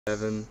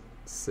7,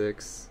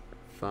 6,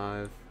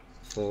 5,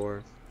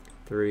 4,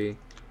 3,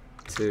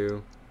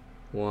 2,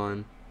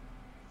 1.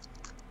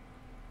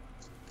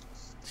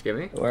 Did you get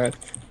me? It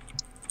worked.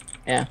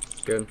 Yeah.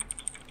 Good.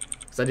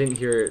 Because I didn't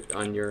hear it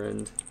on your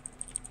end.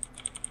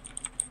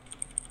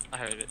 I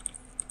heard it.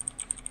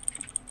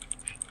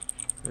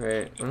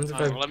 Alright,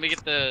 Well, let me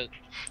get the...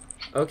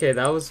 Okay,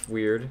 that was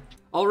weird.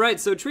 Alright,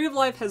 so Tree of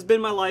Life has been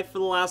my life for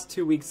the last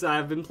 2 weeks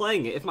I've been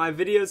playing it. If my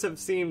videos have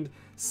seemed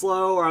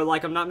slow or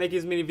like I'm not making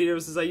as many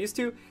videos as I used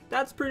to,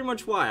 that's pretty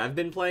much why. I've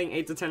been playing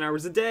 8 to 10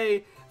 hours a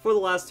day for the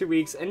last 2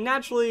 weeks, and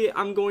naturally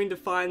I'm going to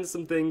find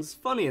some things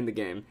funny in the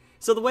game.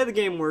 So the way the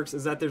game works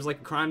is that there's like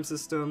a crime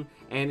system,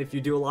 and if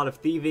you do a lot of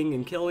thieving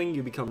and killing,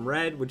 you become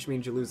red, which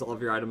means you lose all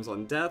of your items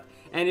on death,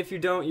 and if you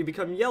don't, you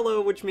become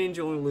yellow, which means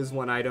you only lose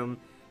 1 item.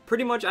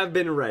 Pretty much I've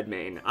been a red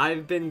main.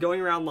 I've been going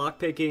around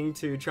lockpicking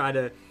to try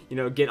to,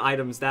 get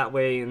items that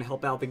way and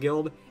help out the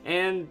guild,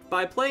 and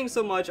by playing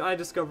so much I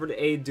discovered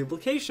a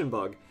duplication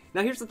bug.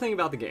 Now here's the thing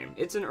about the game.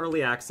 It's in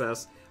early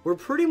access. We're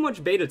pretty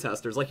much beta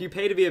testers. Like, you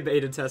pay to be a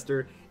beta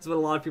tester. It's what a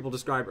lot of people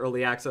describe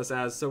early access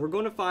as, so we're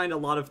going to find a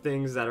lot of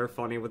things that are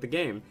funny with the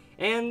game.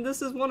 And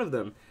this is one of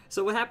them.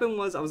 So what happened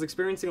was I was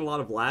experiencing a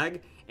lot of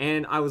lag,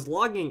 and I was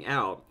logging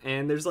out,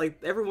 and there's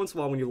like, every once in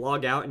a while when you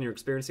log out and you're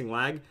experiencing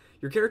lag,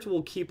 your character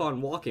will keep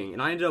on walking,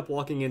 and I ended up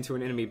walking into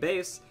an enemy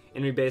base.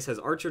 Enemy base has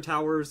archer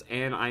towers,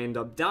 and I end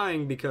up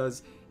dying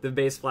because the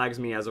base flags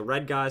me as a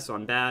red guy, so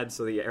I'm bad,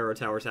 so the arrow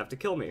towers have to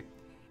kill me.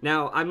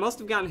 Now, I must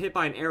have gotten hit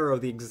by an arrow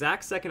the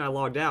exact second I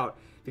logged out,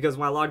 because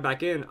when I logged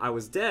back in, I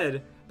was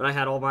dead, but I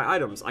had all my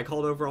items. I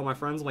called over all my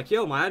friends, I'm like,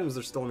 yo, my items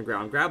are still on the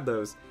ground, grab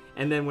those.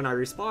 And then when I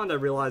respawned, I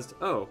realized,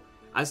 oh,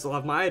 I still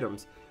have my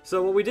items.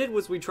 So what we did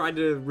was we tried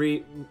to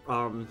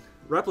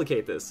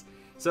replicate this.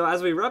 So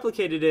as we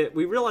replicated it,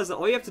 we realized that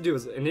all you have to do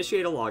is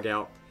initiate a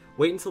logout,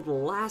 wait until the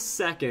last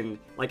second,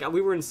 like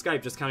we were in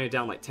Skype just counting it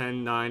down like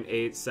 10, 9,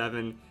 8,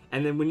 7,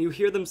 and then when you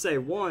hear them say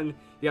 1,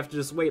 you have to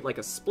just wait like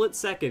a split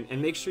second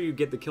and make sure you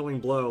get the killing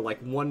blow like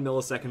 1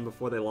 millisecond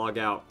before they log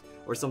out,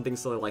 or something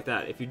silly like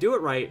that. If you do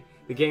it right,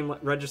 the game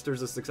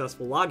registers a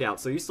successful logout,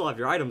 so you still have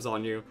your items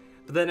on you,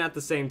 but then at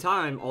the same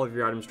time, all of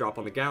your items drop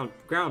on the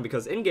ground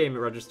because in-game it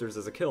registers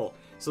as a kill.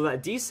 So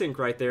that desync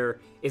right there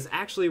is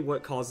actually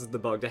what causes the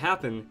bug to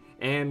happen,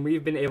 and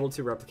we've been able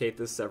to replicate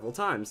this several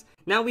times.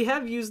 Now, we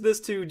have used this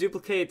to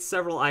duplicate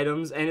several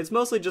items, and it's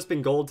mostly just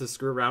been gold to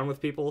screw around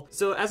with people.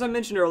 So as I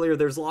mentioned earlier,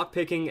 there's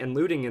lockpicking and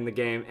looting in the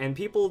game, and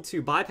people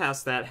to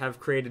bypass that have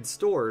created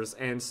stores,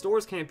 and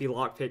stores can't be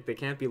lockpicked, they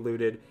can't be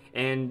looted,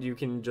 and you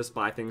can just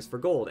buy things for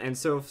gold. And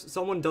so if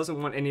someone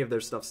doesn't want any of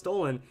their stuff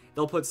stolen,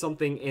 they'll put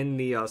something in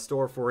the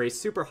store for a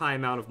super high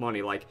amount of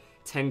money, like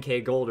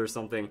 10k gold or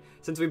something.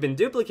 Since we've been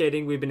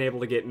duplicating, we've been able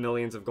to get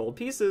millions of gold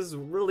pieces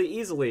really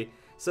easily.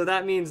 So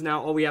that means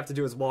now all we have to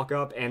do is walk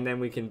up and then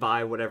we can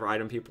buy whatever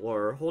item people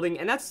are holding.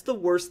 And that's the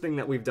worst thing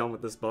that we've done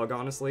with this bug,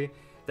 honestly.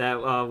 That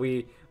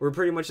we're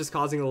pretty much just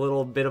causing a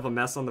little bit of a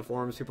mess on the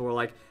forums. People were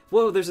like,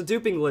 whoa, there's a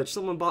duping glitch.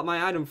 Someone bought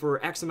my item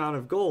for X amount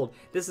of gold.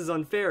 This is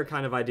unfair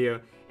kind of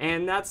idea.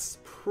 And that's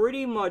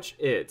pretty much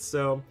it.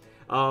 So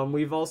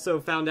we've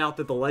also found out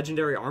that the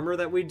legendary armor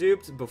that we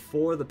duped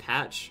before the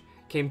patch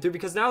came through,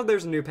 because now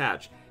there's a new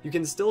patch. You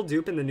can still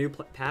dupe in the new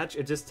patch,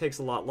 it just takes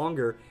a lot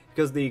longer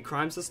because the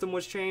crime system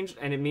was changed,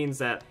 and it means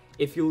that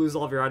if you lose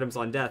all of your items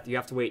on death, you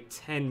have to wait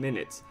 10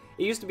 minutes.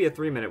 It used to be a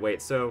 3-minute wait,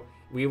 so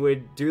we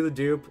would do the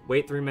dupe,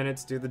 wait 3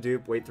 minutes, do the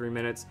dupe, wait 3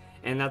 minutes,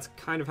 and that's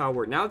kind of how it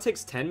worked. Now it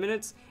takes 10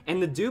 minutes,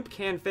 and the dupe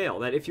can fail,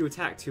 that if you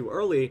attack too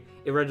early,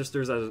 it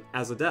registers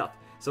as a death.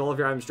 So all of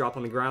your items drop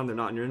on the ground, they're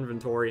not in your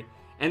inventory.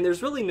 And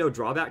there's really no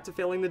drawback to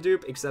failing the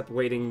dupe except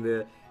waiting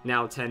the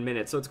now 10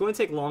 minutes. So it's going to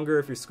take longer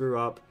if you screw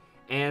up,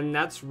 and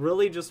that's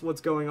really just what's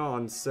going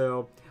on.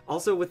 So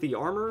also with the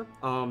armor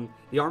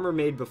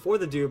made before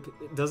the dupe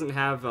doesn't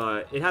have,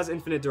 it has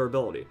infinite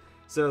durability.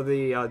 So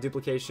the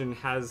duplication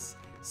has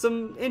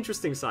some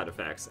interesting side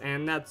effects,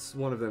 and that's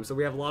one of them. So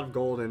we have a lot of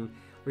gold, and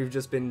we've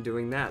just been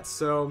doing that.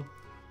 So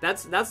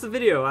that's the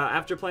video.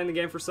 After playing the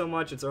game for so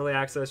much, it's early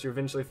access, you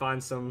eventually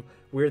find some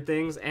weird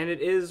things, and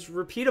it is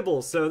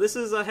repeatable. So this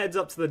is a heads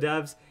up to the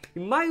devs.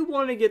 You might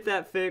want to get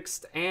that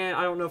fixed, and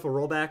I don't know if a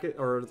rollback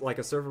or like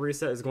a server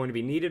reset is going to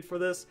be needed for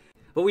this.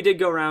 But we did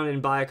go around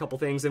and buy a couple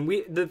things, and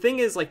the thing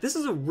is, like, this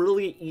is a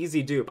really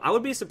easy dupe. I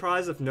would be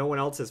surprised if no one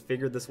else has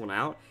figured this one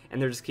out,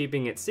 and they're just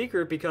keeping it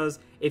secret, because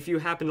if you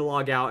happen to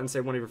log out and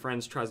say one of your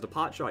friends tries to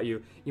potshot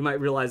you, you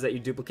might realize that you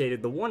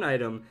duplicated the one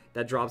item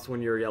that drops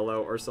when you're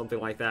yellow or something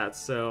like that.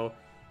 So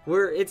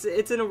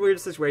it's in a weird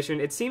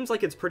situation. It seems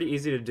like it's pretty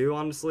easy to do,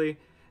 honestly.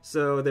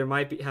 So there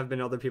might have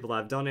been other people that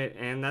have done it,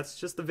 and that's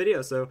just the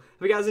video. So hope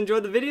you guys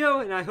enjoyed the video,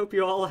 and I hope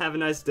you all have a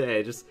nice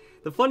day. Just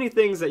the funny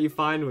things that you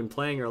find when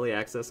playing early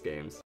access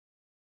games.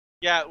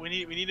 Yeah, we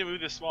need to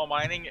move the small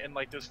mining and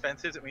like those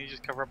fences, and we need to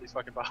just cover up these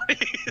fucking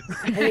bodies.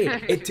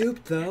 Hey, it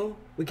duped though.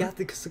 We got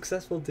the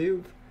successful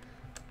dupe.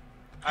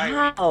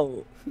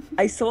 How?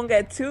 I swung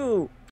at 2.